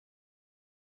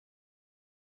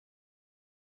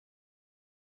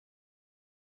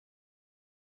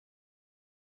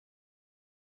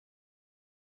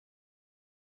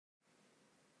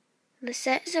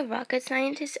Lissette is a rocket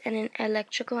scientist and an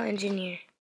electrical engineer.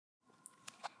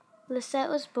 Lissette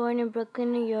was born in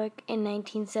Brooklyn, New York in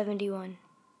 1971,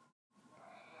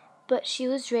 but she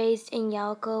was raised in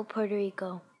Yauco, Puerto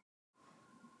Rico.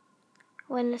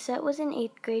 When Lissette was in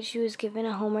 8th grade, she was given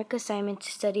a homework assignment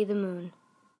to study the moon.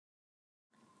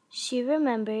 She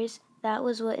remembers that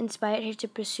was what inspired her to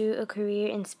pursue a career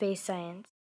in space science.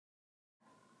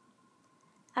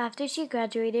 After she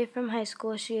graduated from high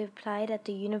school, she applied at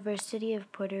the University of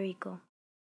Puerto Rico.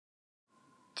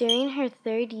 During her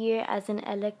 3rd year as an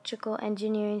electrical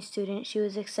engineering student, she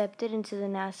was accepted into the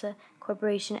NASA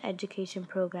Corporation Education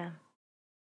Program.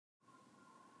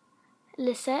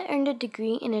 Lissette earned a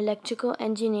degree in electrical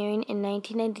engineering in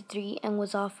 1993 and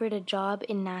was offered a job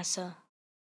in NASA.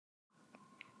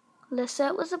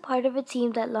 Lissette was a part of a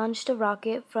team that launched a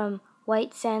rocket from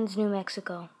White Sands, New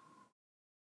Mexico.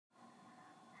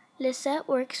 Lissette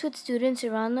works with students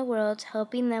around the world,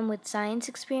 helping them with science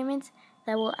experiments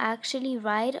that will actually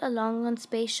ride along on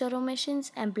space shuttle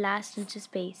missions and blast into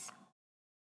space.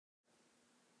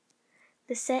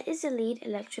 Lissette is the lead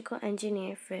electrical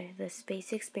engineer for the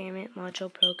Space Experiment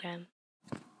Module program.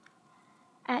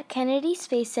 At Kennedy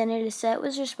Space Center, Lissette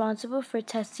was responsible for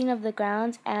testing of the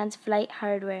ground and flight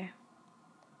hardware.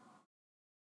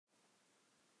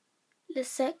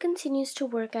 Lissette continues to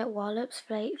work at Wallop's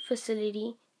Flight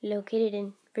Facility located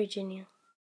in Virginia.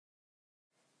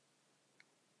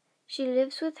 She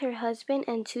lives with her husband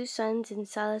and 2 sons in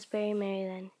Salisbury,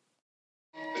 Maryland.